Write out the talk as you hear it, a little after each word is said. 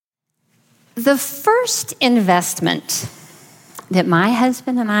The first investment that my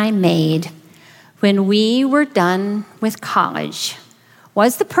husband and I made when we were done with college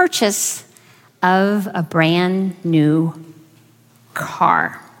was the purchase of a brand new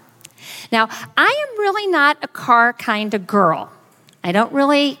car. Now, I am really not a car kind of girl. I don't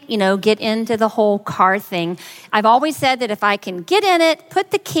really, get into the whole car thing. I've always said that if I can get in it, put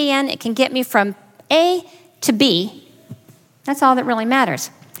the key in, it can get me from A to B. That's all that really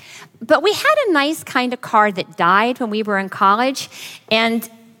matters. But we had a nice kind of car that died when we were in college, and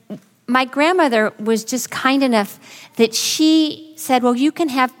my grandmother was just kind enough that she said, well, you can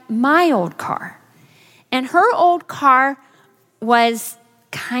have my old car. And her old car was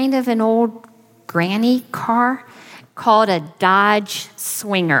kind of an old granny car called a Dodge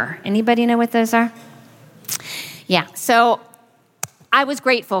Swinger. Anybody know what those are? Yeah, so I was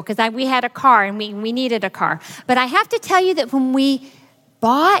grateful because we had a car and we needed a car. But I have to tell you that when we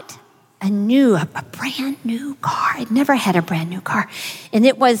bought a brand new car, I'd never had a brand new car, and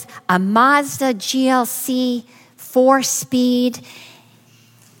it was a Mazda GLC 4-speed.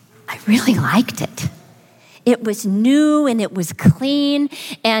 I really liked it. It was new and it was clean,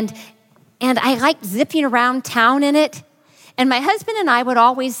 and I liked zipping around town in it. And my husband and I would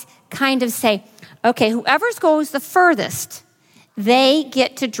always kind of say, okay, whoever goes the furthest, they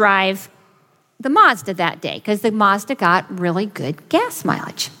get to drive the Mazda that day, because the Mazda got really good gas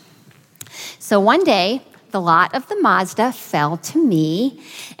mileage. So one day, the lot of the Mazda fell to me,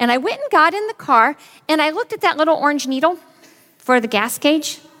 and I went and got in the car, and I looked at that little orange needle for the gas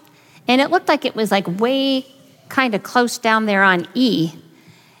gauge, and it looked like it was like way kind of close down there on E.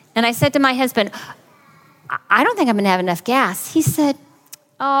 And I said to my husband, I don't think I'm going to have enough gas. He said,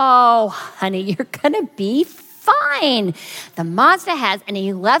 oh, honey, you're going to be fine. The Mazda has an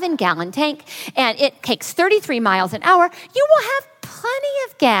 11-gallon tank, and it takes 33 miles an hour. You will have plenty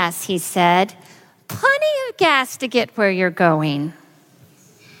of gas, he said. Plenty of gas to get where you're going.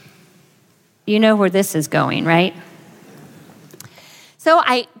 You know where this is going, right? So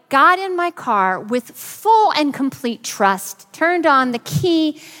I got in my car with full and complete trust, turned on the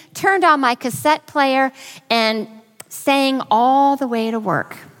key, turned on my cassette player, and sang all the way to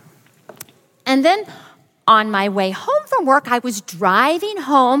work. And then on my way home from work, I was driving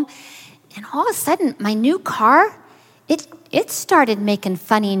home, and all of a sudden, my new car, it started making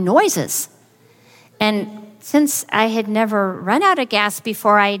funny noises. And since I had never run out of gas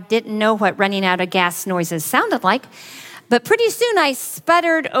before, I didn't know what running out of gas noises sounded like. But pretty soon I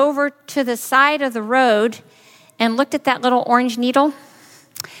sputtered over to the side of the road and looked at that little orange needle,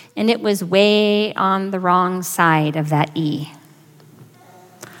 and it was way on the wrong side of that E.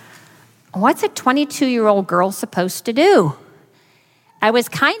 What's a 22-year-old girl supposed to do? I was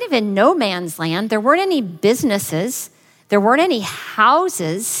kind of in no man's land. There weren't any businesses. There weren't any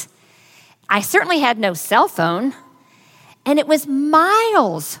houses. I certainly had no cell phone, and it was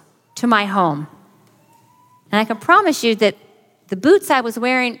miles to my home. And I can promise you that the boots I was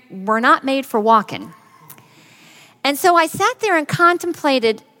wearing were not made for walking. And so I sat there and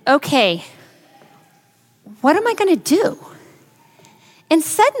contemplated, okay, what am I going to do? And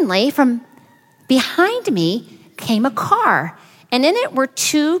suddenly, from behind me came a car, and in it were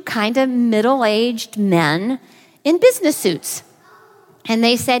two kind of middle-aged men in business suits. And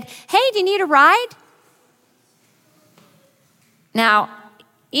they said, hey, do you need a ride? Now,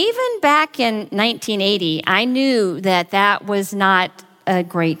 even back in 1980, I knew that was not a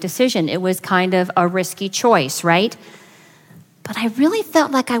great decision. It was kind of a risky choice, right? But I really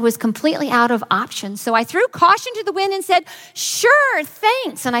felt like I was completely out of options. So I threw caution to the wind and said, sure,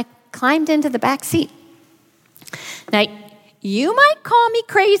 thanks. And I climbed into the back seat. Now, you might call me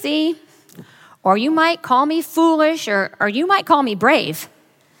crazy, or you might call me foolish, or you might call me brave.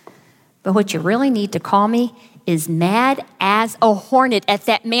 But what you really need to call me is mad as a hornet at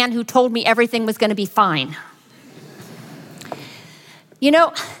that man who told me everything was going to be fine. You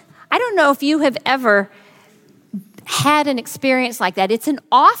know, I don't know if you have ever had an experience like that. It's an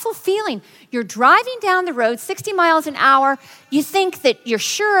awful feeling. You're driving down the road 60 miles an hour. You think that you're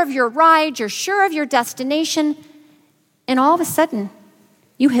sure of your ride, you're sure of your destination, and all of a sudden,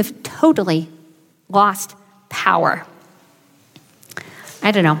 you have totally lost power.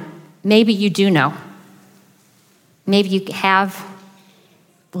 I don't know. Maybe you do know. Maybe you have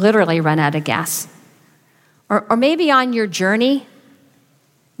literally run out of gas. Or maybe on your journey,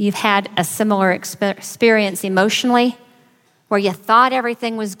 you've had a similar experience emotionally where you thought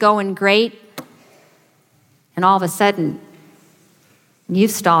everything was going great, and all of a sudden,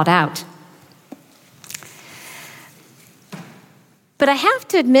 you've stalled out. But I have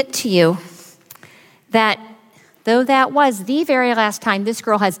to admit to you that though that was the very last time this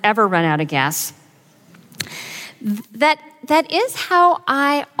girl has ever run out of gas, that is how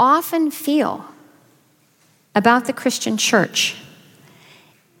I often feel about the Christian church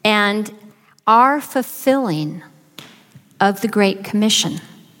and our fulfilling of the Great Commission.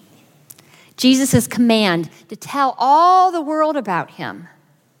 Jesus' command to tell all the world about him.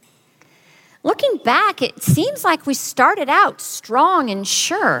 Looking back, it seems like we started out strong and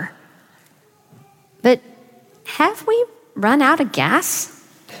sure. But have we run out of gas?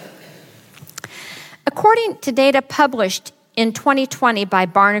 According to data published in 2020 by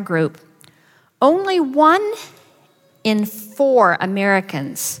Barna Group, only 1 in 4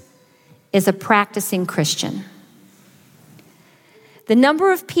 Americans is a practicing Christian. The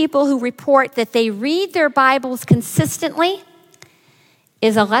number of people who report that they read their Bibles consistently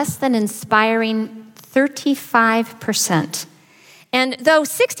is a less than inspiring 35%. And though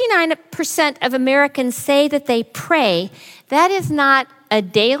 69% of Americans say that they pray, that is not a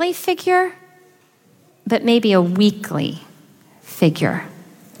daily figure, but maybe a weekly figure.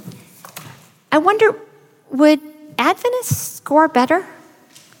 I wonder, would Adventists score better?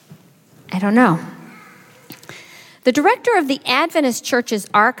 I don't know. The director of the Adventist Church's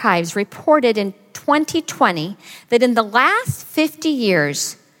archives reported in 2020 that in the last 50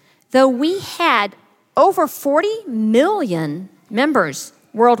 years, though we had over 40 million members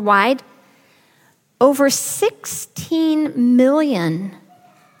worldwide, over 16 million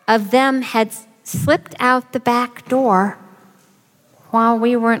of them had slipped out the back door while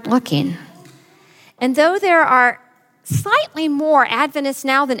we weren't looking. And though there are slightly more Adventists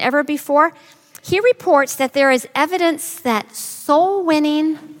now than ever before, he reports that there is evidence that soul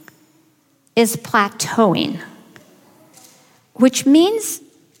winning is plateauing, which means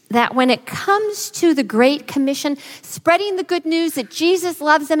that when it comes to the Great Commission, spreading the good news that Jesus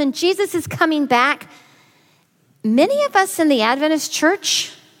loves them and Jesus is coming back, many of us in the Adventist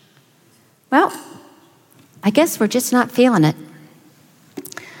church, well, I guess we're just not feeling it.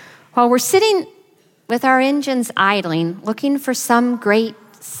 While we're sitting with our engines idling, looking for some great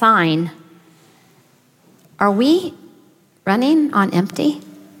sign, are we running on empty?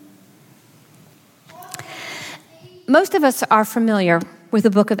 Most of us are familiar with the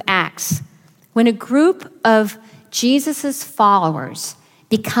book of Acts, when a group of Jesus' followers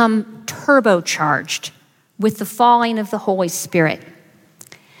become turbocharged with the falling of the Holy Spirit.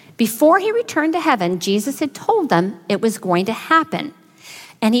 Before he returned to heaven, Jesus had told them it was going to happen.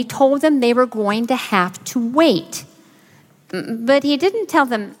 And he told them they were going to have to wait. But he didn't tell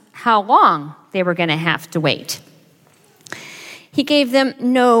them how long they were going to have to wait. He gave them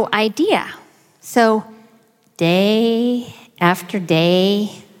no idea. So day after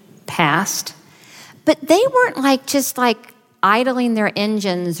day passed. But they weren't just idling their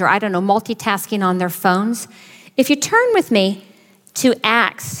engines or, multitasking on their phones. If you turn with me to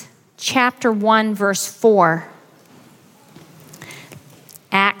Acts chapter 1, verse 4.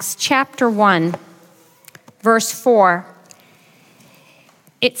 Acts chapter 1, verse 4.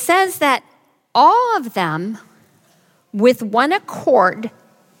 It says that all of them, with one accord,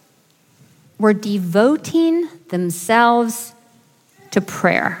 were devoting themselves to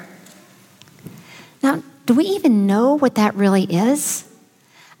prayer. Now, do we even know what that really is?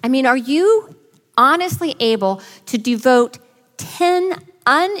 Are you honestly able to devote 10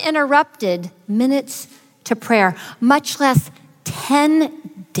 uninterrupted minutes to prayer, much less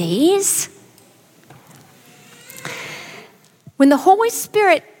 10 days? When the Holy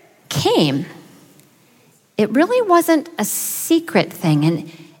Spirit came, it really wasn't a secret thing,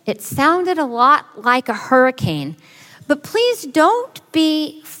 and it sounded a lot like a hurricane. But please don't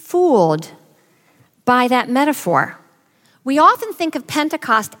be fooled by that metaphor. We often think of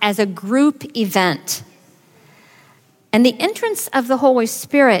Pentecost as a group event. And the entrance of the Holy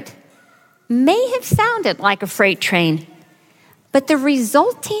Spirit may have sounded like a freight train, but the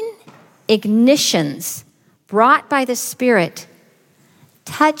resulting ignitions brought by the Spirit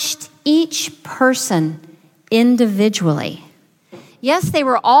touched each person individually. Yes, they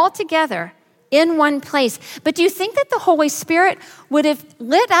were all together in one place, but do you think that the Holy Spirit would have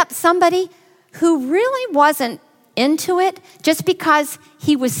lit up somebody who really wasn't into it just because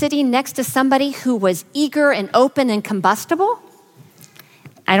he was sitting next to somebody who was eager and open and combustible?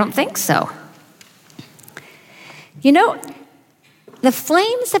 I don't think so. The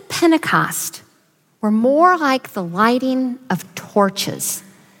flames of Pentecost were more like the lighting of torches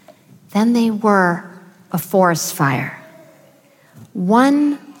than they were a forest fire.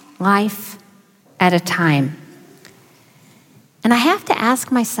 One life at a time. And I have to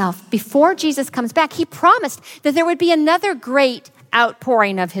ask myself, before Jesus comes back, he promised that there would be another great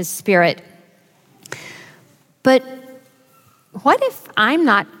outpouring of his Spirit. But what if I'm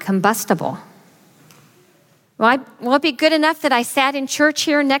not combustible? Will it be good enough that I sat in church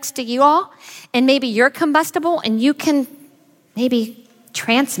here next to you all, and maybe you're combustible and you can maybe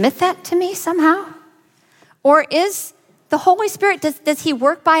transmit that to me somehow? Or is the Holy Spirit, does he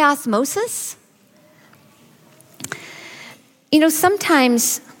work by osmosis?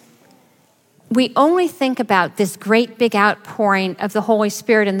 Sometimes we only think about this great big outpouring of the Holy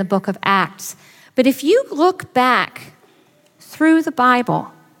Spirit in the book of Acts. But if you look back through the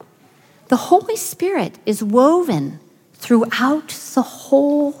Bible, the Holy Spirit is woven throughout the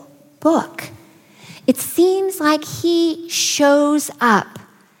whole book. It seems like he shows up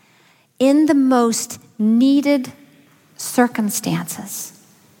in the most needed circumstances.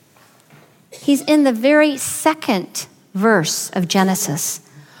 He's in the very second verse of Genesis,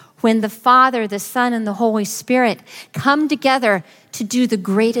 when the Father, the Son, and the Holy Spirit come together to do the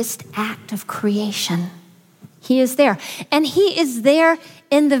greatest act of creation. He is there. And he is there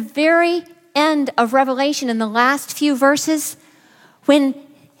in the very end of Revelation, in the last few verses, when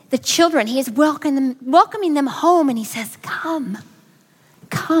the children, he is welcoming them home, and he says, come.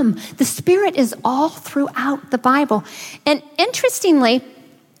 The Spirit is all throughout the Bible. And interestingly,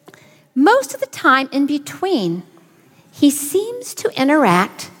 most of the time in between, he seems to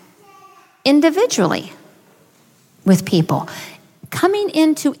interact individually with people, coming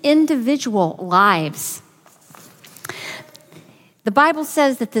into individual lives. The Bible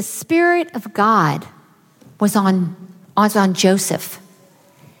says that the Spirit of God was on Joseph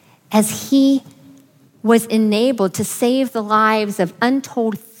as he was enabled to save the lives of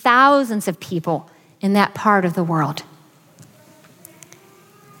untold thousands of people in that part of the world.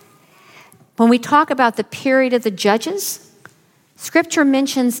 When we talk about the period of the Judges, Scripture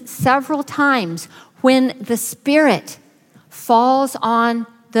mentions several times when the Spirit falls on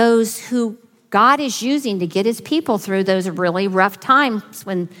those who God is using to get his people through those really rough times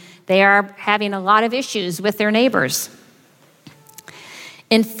when they are having a lot of issues with their neighbors.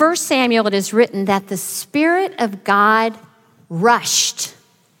 In 1 Samuel, it is written that the Spirit of God rushed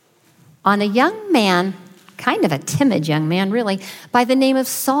on a young man, kind of a timid young man, really, by the name of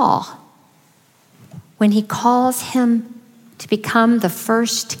Saul, when he calls him to become the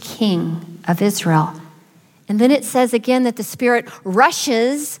first king of Israel. And then it says again that the Spirit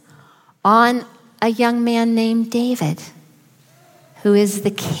rushes on a young man named David, who is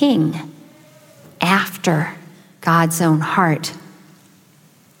the king after God's own heart.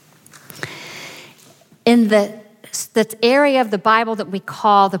 In the area of the Bible that we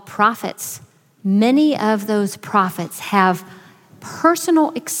call the prophets, many of those prophets have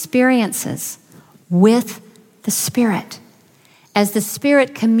personal experiences with the Spirit, as the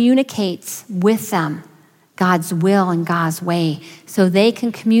Spirit communicates with them God's will and God's way, so they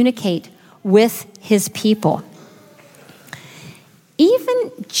can communicate with his people.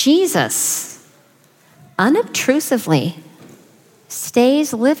 Even Jesus unobtrusively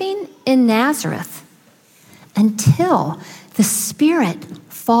stays living in Nazareth until the Spirit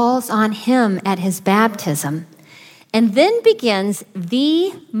falls on him at his baptism. And then begins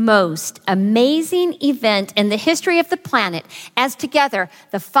the most amazing event in the history of the planet, as together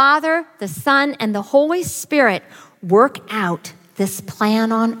the Father, the Son, and the Holy Spirit work out this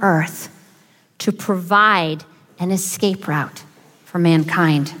plan on earth to provide an escape route for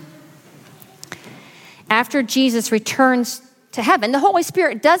mankind. After Jesus returns to heaven, the Holy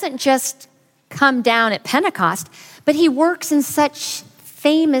Spirit doesn't just come down at Pentecost, but he works in such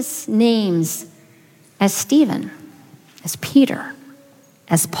famous names as Stephen, as Peter,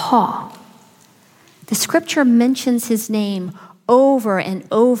 as Paul. The Scripture mentions his name over and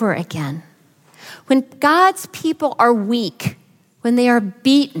over again. When God's people are weak, when they are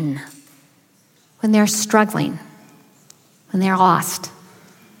beaten, when they're struggling, when they're lost,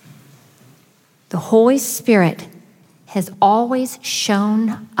 the Holy Spirit has always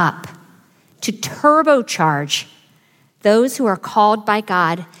shown up to turbocharge those who are called by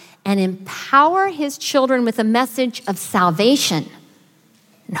God and empower his children with a message of salvation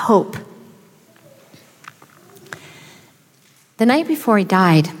and hope. The night before he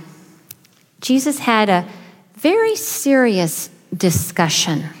died, Jesus had a very serious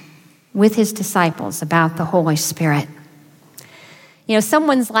discussion with his disciples about the Holy Spirit. You know,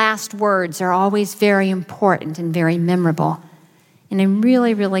 someone's last words are always very important and very memorable. And I'm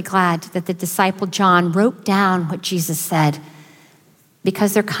really, really glad that the disciple John wrote down what Jesus said,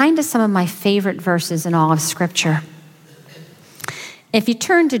 because they're kind of some of my favorite verses in all of Scripture. If you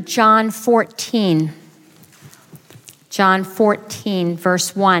turn to John 14,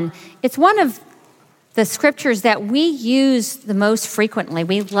 verse 1, it's one of the scriptures that we use the most frequently.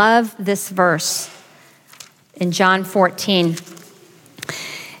 We love this verse. in John 14.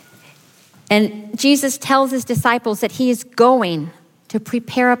 And Jesus tells his disciples that he is going to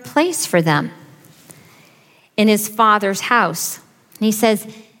prepare a place for them in his Father's house. And he says,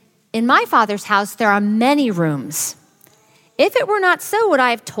 in my Father's house, there are many rooms. If it were not so, would I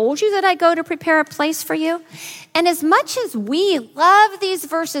have told you that I go to prepare a place for you? And as much as we love these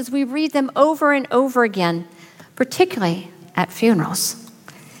verses, we read them over and over again, particularly at funerals.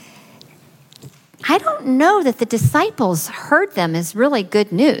 I don't know that the disciples heard them as really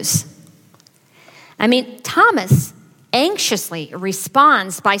good news. I mean, Thomas anxiously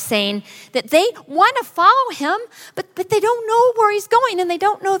responds by saying that they want to follow him, but they don't know where he's going and they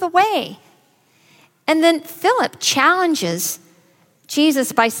don't know the way. And then Philip challenges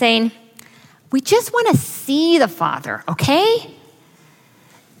Jesus by saying, we just want to see the Father, okay?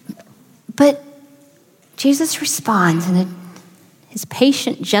 But Jesus responds in his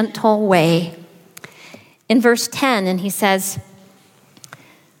patient, gentle way. In verse 10, and he says,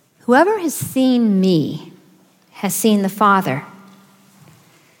 whoever has seen me has seen the Father.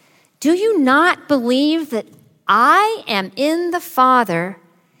 Do you not believe that I am in the Father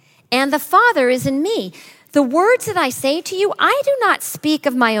and the Father is in me? The words that I say to you, I do not speak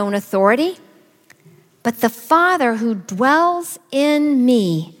of my own authority, but the Father who dwells in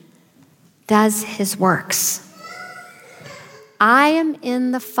me does his works. I am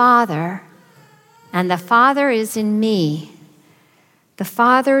in the Father, and the Father is in me. The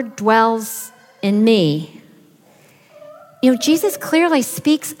Father dwells in me. You know, Jesus clearly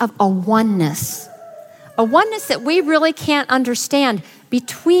speaks of a oneness that we really can't understand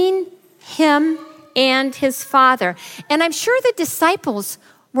between him and his Father. And I'm sure the disciples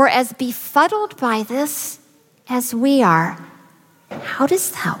were as befuddled by this as we are. How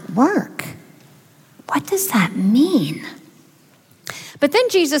does that work? What does that mean? But then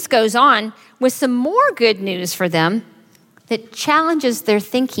Jesus goes on with some more good news for them that challenges their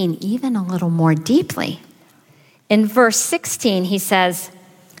thinking even a little more deeply. In verse 16, he says,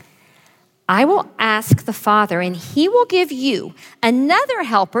 I will ask the Father, and he will give you another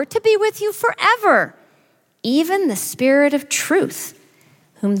helper to be with you forever, even the Spirit of truth,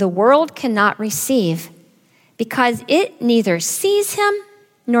 whom the world cannot receive, because it neither sees him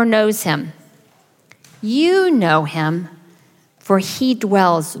nor knows him. You know him, for he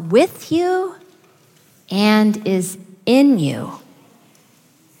dwells with you and is in you.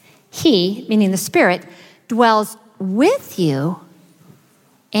 He, meaning the Spirit, dwells with you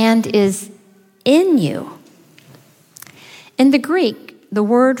and is in you. In the Greek, the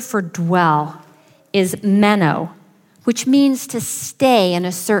word for dwell is meno, which means to stay in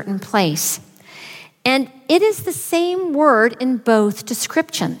a certain place. And it is the same word in both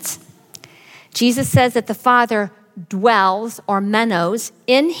descriptions. Jesus says that the Father dwells, or menos,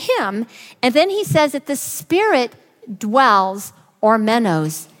 in him, and then he says that the Spirit dwells, or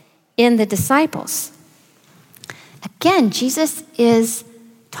menos, in the disciples. Again, Jesus is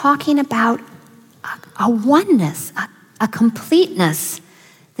talking about a oneness, a completeness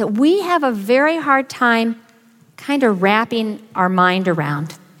that we have a very hard time kind of wrapping our mind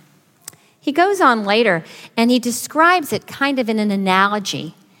around. He goes on later and he describes it kind of in an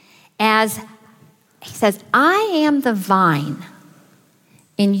analogy as, he says, I am the vine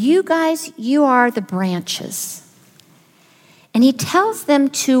and you guys, you are the branches. And he tells them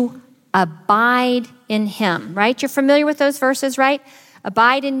to abide in him, right? You're familiar with those verses, right?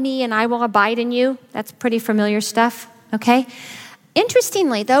 Abide in me and I will abide in you. That's pretty familiar stuff, okay?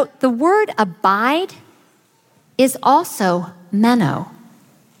 Interestingly, though, the word abide is also meno,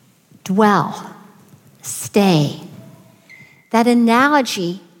 dwell, stay. That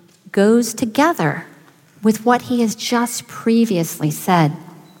analogy goes together with what he has just previously said.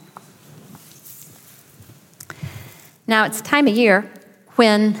 Now, it's time of year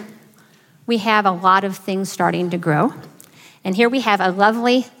when we have a lot of things starting to grow. And here we have a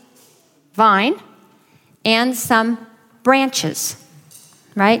lovely vine and some branches,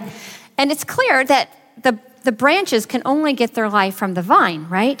 right? And it's clear that the branches can only get their life from the vine,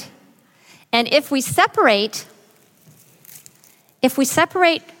 right? And if we separate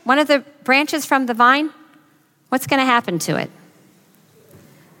one of the branches from the vine, what's going to happen to it?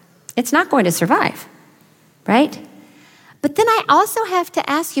 It's not going to survive, right? But then I also have to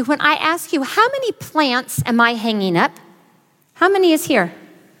ask you, when I ask you, how many plants am I hanging up? How many is here?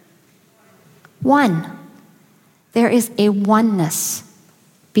 One. There is a oneness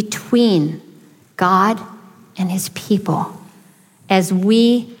between God and his people as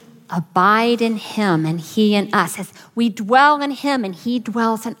we abide in him and he in us, as we dwell in him and he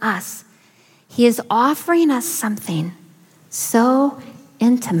dwells in us. He is offering us something so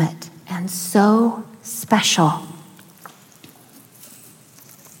intimate and so special.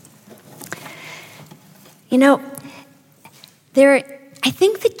 You know, I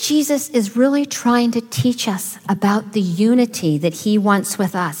think that Jesus is really trying to teach us about the unity that he wants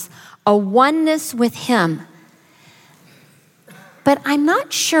with us, a oneness with him. But I'm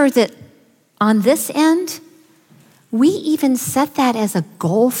not sure that on this end, we even set that as a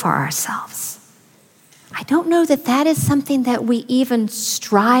goal for ourselves. I don't know that that is something that we even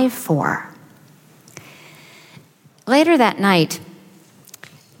strive for. Later that night,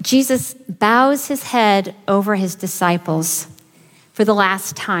 Jesus bows his head over his disciples for the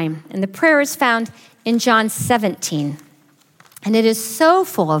last time. And the prayer is found in John 17. And it is so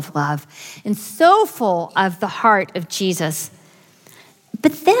full of love and so full of the heart of Jesus.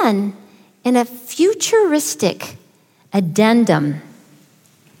 But then, in a futuristic addendum,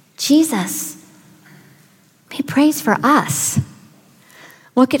 Jesus, he prays for us.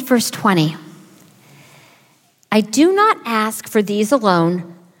 Look at verse 20. I do not ask for these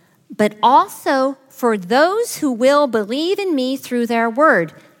alone, but also for those who will believe in me through their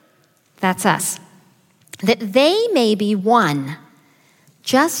word. That's us. That they may be one,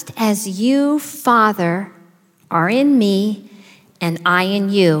 just as you, Father, are in me and I in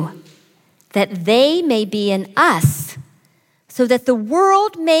you, that they may be in us, so that the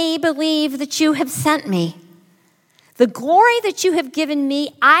world may believe that you have sent me. The glory that you have given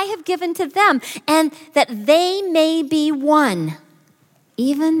me, I have given to them, and that they may be one,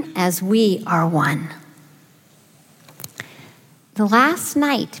 even as we are one. The last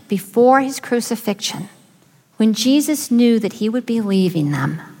night before his crucifixion, when Jesus knew that he would be leaving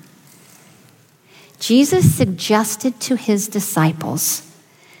them, Jesus suggested to his disciples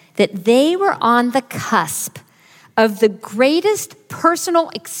that they were on the cusp of the greatest personal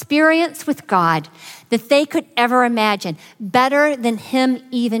experience with God that they could ever imagine, better than him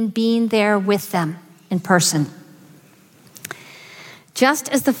even being there with them in person. Just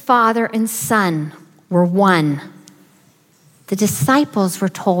as the Father and Son were one, the disciples were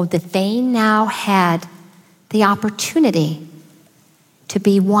told that they now had the opportunity to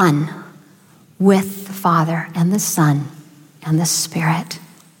be one with the Father and the Son and the Spirit.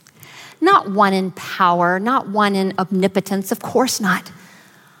 Not one in power, not one in omnipotence, of course not,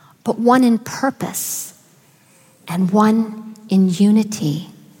 but one in purpose and one in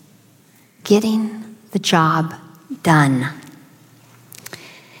unity, getting the job done.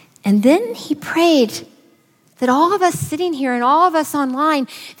 And then he prayed that all of us sitting here and all of us online,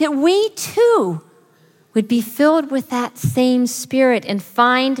 that we too would be filled with that same Spirit and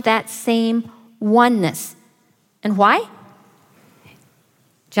find that same oneness. And why?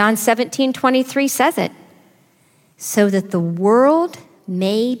 John 17:23 says it. So that the world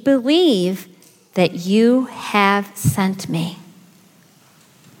may believe that you have sent me.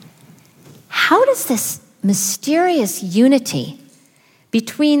 How does this mysterious unity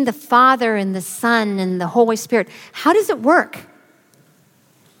between the Father and the Son and the Holy Spirit, how does it work?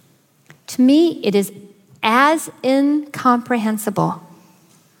 To me, it is as incomprehensible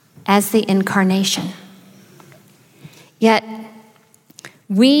as the incarnation. Yet,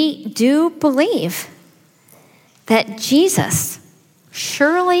 we do believe that Jesus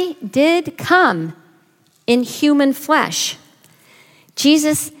surely did come in human flesh.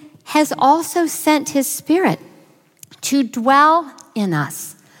 Jesus has also sent his Spirit to dwell in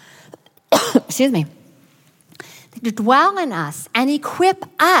us. Excuse me. To dwell in us and equip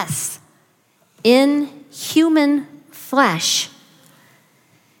us in human flesh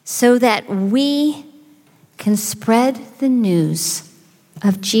so that we can spread the news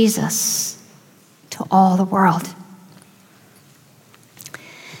of Jesus to all the world.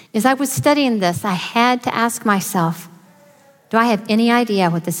 As I was studying this, I had to ask myself, do I have any idea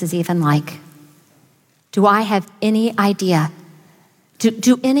what this is even like? Do I have any idea?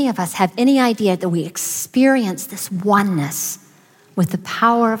 Do any of us have any idea that we experience this oneness with the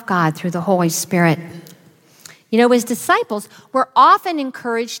power of God through the Holy Spirit? You know, as disciples, we're often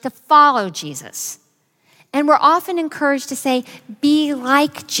encouraged to follow Jesus. And we're often encouraged to say, be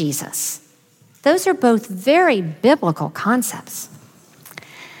like Jesus. Those are both very biblical concepts.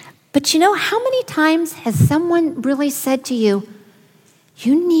 But you know, how many times has someone really said to you,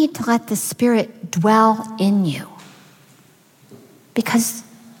 you need to let the Spirit dwell in you? Because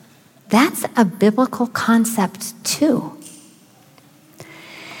that's a biblical concept too.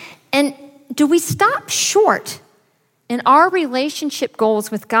 And do we stop short in our relationship goals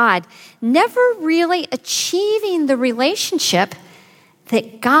with God, never really achieving the relationship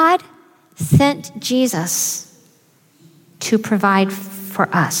that God sent Jesus to provide for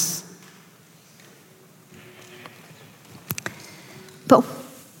us? But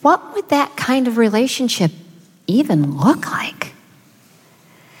what would that kind of relationship even look like?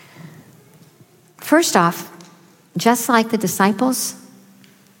 First off, just like the disciples,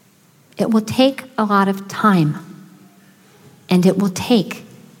 it will take a lot of time, and it will take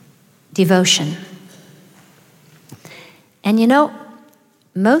devotion. And you know,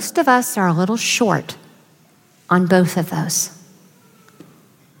 most of us are a little short on both of those.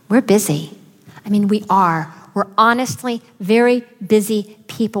 We're busy. I mean, we are. We're honestly very busy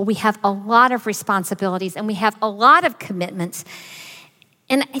people. We have a lot of responsibilities, and we have a lot of commitments.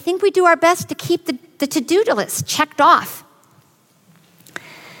 And I think we do our best to keep the to-do list checked off.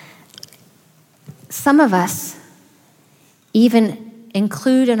 Some of us even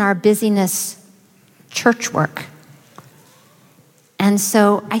include in our busyness church work. And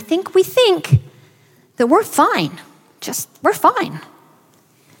so I think we think that we're fine. We're fine.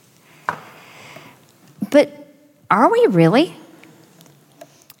 But are we really?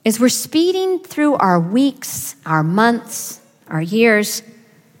 As we're speeding through our weeks, our months, our years,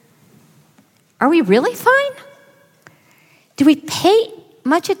 are we really fine? Do we pay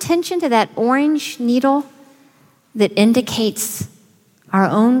much attention to that orange needle that indicates our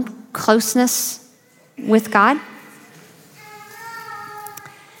own closeness with God?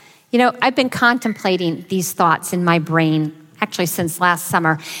 You know, I've been contemplating these thoughts in my brain, actually since last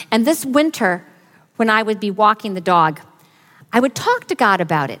summer. And this winter, when I would be walking the dog, I would talk to God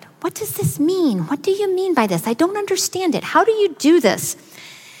about it. What does this mean? What do you mean by this? I don't understand it. How do you do this?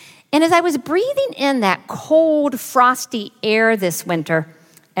 And as I was breathing in that cold, frosty air this winter,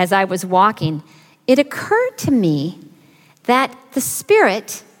 as I was walking, it occurred to me that the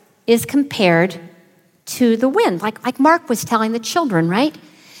Spirit is compared to the wind, like Mark was telling the children, right?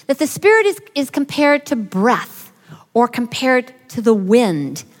 That the Spirit is compared to breath or compared to the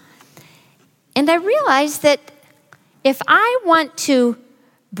wind. And I realized that if I want to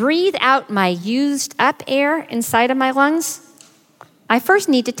breathe out my used up air inside of my lungs, I first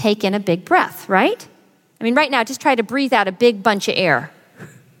need to take in a big breath, right? I mean, right now, just try to breathe out a big bunch of air.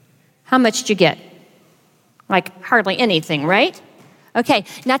 How much do you get? Like hardly anything, right? Okay,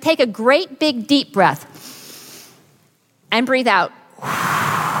 now take a great big deep breath and breathe out.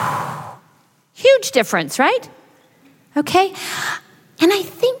 Huge difference, right? Okay, and I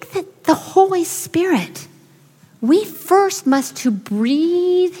think that the Holy Spirit, we first must to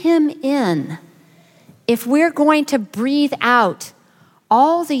breathe him in if we're going to breathe out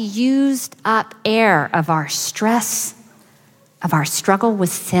all the used up air of our stress, of our struggle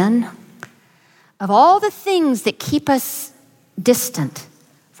with sin, of all the things that keep us distant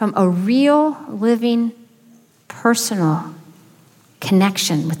from a real, living, personal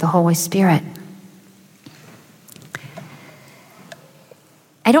connection with the Holy Spirit.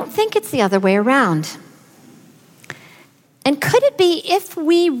 I don't think it's the other way around. And could it be if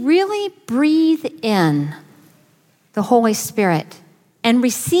we really breathe in the Holy Spirit and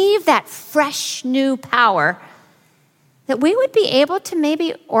receive that fresh new power, that we would be able to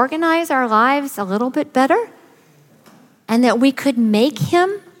maybe organize our lives a little bit better, and that we could make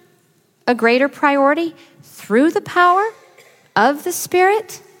him a greater priority through the power of the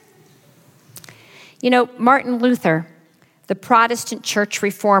Spirit? You know, Martin Luther, the Protestant church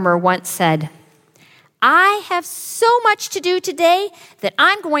reformer, once said, "I have so much to do today that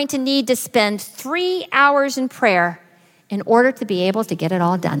I'm going to need to spend 3 hours in prayer in order to be able to get it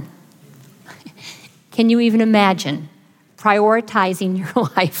all done." Can you even imagine prioritizing your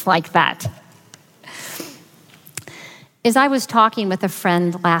life like that? As I was talking with a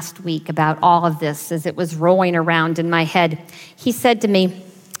friend last week about all of this, as it was rolling around in my head, he said to me,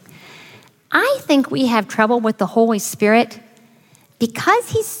 "I think we have trouble with the Holy Spirit because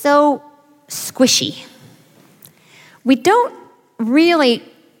he's so squishy. We don't really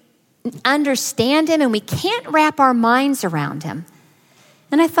understand him, and we can't wrap our minds around him."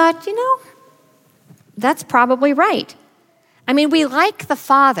 And I thought, you know, that's probably right. I mean, we like the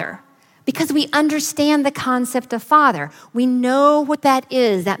Father because we understand the concept of Father. We know what that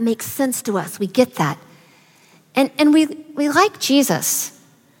is. That makes sense to us. We get that. And we like Jesus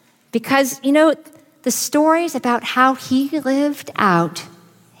because, you know, the stories about how he lived out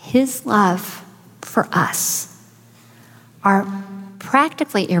his love for us are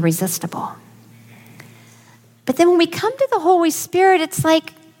practically irresistible. But then when we come to the Holy Spirit, it's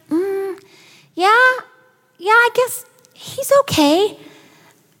like, yeah, I guess he's okay,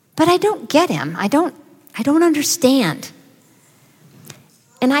 but I don't get him. I don't understand.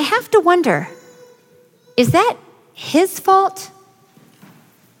 And I have to wonder, is that his fault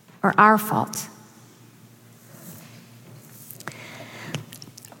or our fault?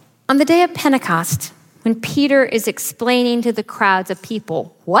 On the day of Pentecost, when Peter is explaining to the crowds of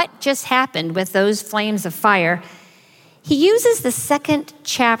people what just happened with those flames of fire, he uses the second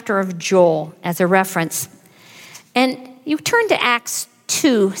chapter of Joel as a reference. And you turn to Acts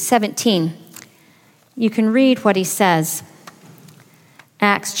 2:17. You can read what he says.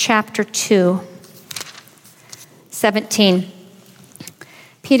 Acts chapter 2:17.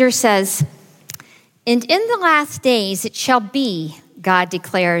 Peter says, "And in the last days it shall be, God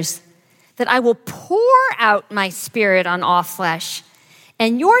declares, that I will pour out my spirit on all flesh,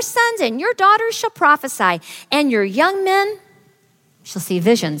 and your sons and your daughters shall prophesy, and your young men shall see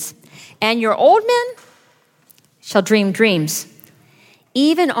visions, and your old men shall dream dreams.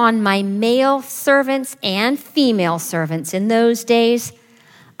 Even on my male servants and female servants in those days,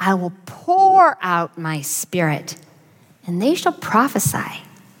 I will pour out my spirit, and they shall prophesy.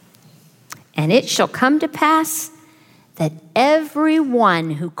 And it shall come to pass that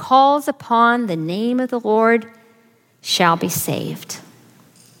everyone who calls upon the name of the Lord shall be saved."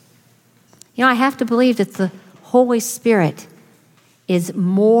 You know, I have to believe that the Holy Spirit is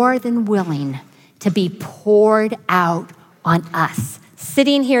more than willing to be poured out on us,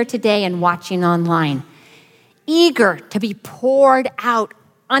 sitting here today and watching online, eager to be poured out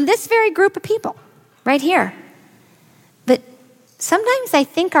on this very group of people right here. But sometimes I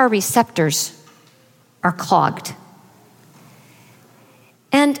think our receptors are clogged.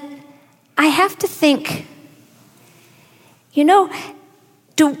 And I have to think, you know,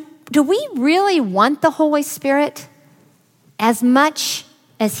 do we really want the Holy Spirit as much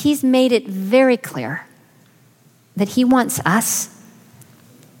as he's made it very clear that he wants us?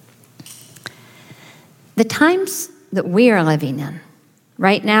 The times that we are living in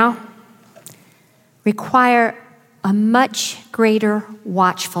right now require a much greater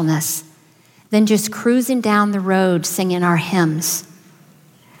watchfulness than just cruising down the road singing our hymns.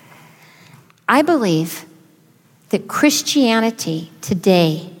 I believe that Christianity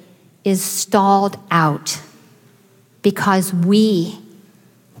today is stalled out because we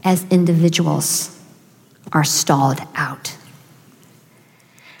as individuals are stalled out.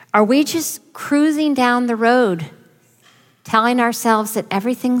 Are we just cruising down the road telling ourselves that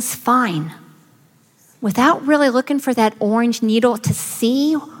everything's fine without really looking for that orange needle to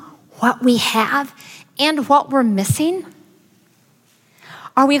see what we have and what we're missing?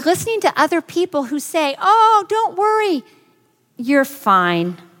 Are we listening to other people who say, "Oh, don't worry, you're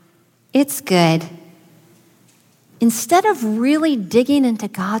fine, it's good," instead of really digging into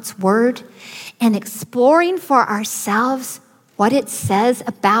God's word and exploring for ourselves what it says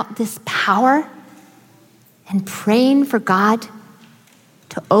about this power and praying for God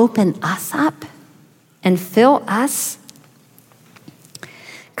to open us up and fill us?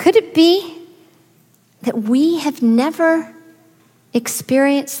 Could it be that we have never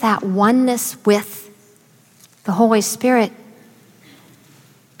experienced that oneness with the Holy Spirit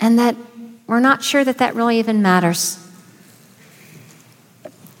and that we're not sure that that really even matters?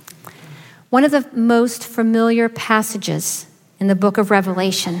 One of the most familiar passages in the book of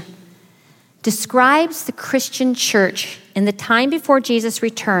Revelation describes the Christian church in the time before Jesus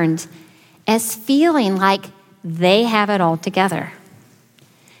returned as feeling like they have it all together.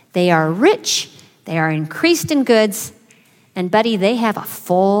 They are rich, they are increased in goods, and buddy, they have a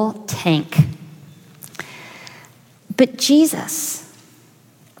full tank. But Jesus,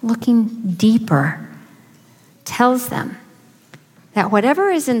 looking deeper, tells them that whatever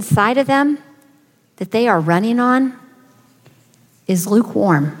is inside of them that they are running on is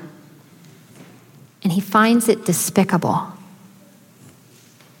lukewarm, and he finds it despicable.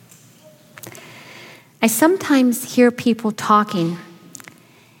 I sometimes hear people talking,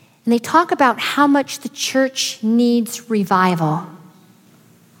 and they talk about how much the church needs revival,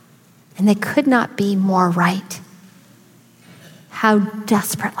 and they could not be more right. How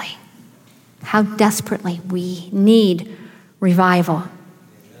desperately we need revival.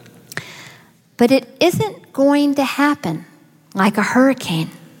 But it isn't going to happen like a hurricane.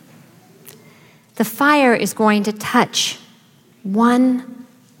 The fire is going to touch one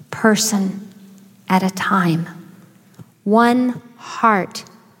person at a time, one heart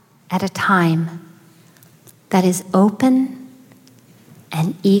at a time that is open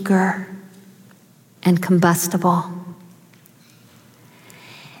and eager and combustible.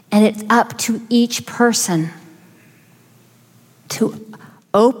 And it's up to each person to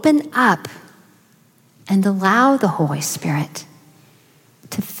open up and allow the Holy Spirit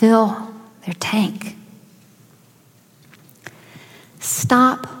to fill their tank.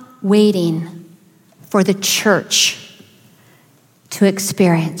 Stop waiting for the church to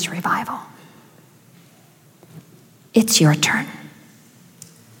experience revival. It's your turn.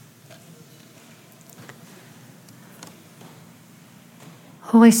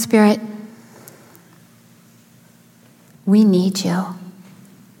 Holy Spirit, we need you.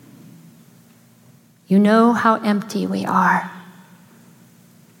 You know how empty we are.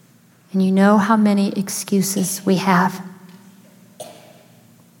 And you know how many excuses we have.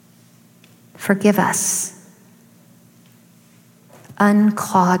 Forgive us.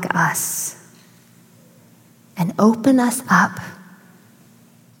 Unclog us. And open us up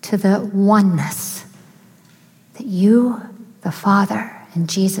to the oneness that you, the Father, and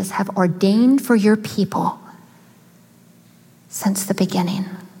Jesus have ordained for your people since the beginning.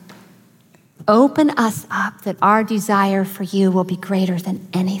 Open us up that our desire for you will be greater than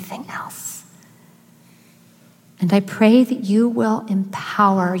anything else. And I pray that you will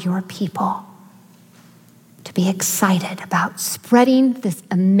empower your people to be excited about spreading this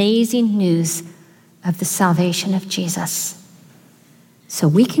amazing news of the salvation of Jesus so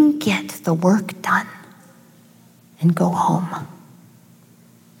we can get the work done and go home.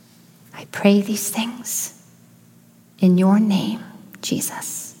 I pray these things in your name,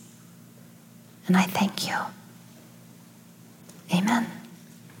 Jesus. And I thank you.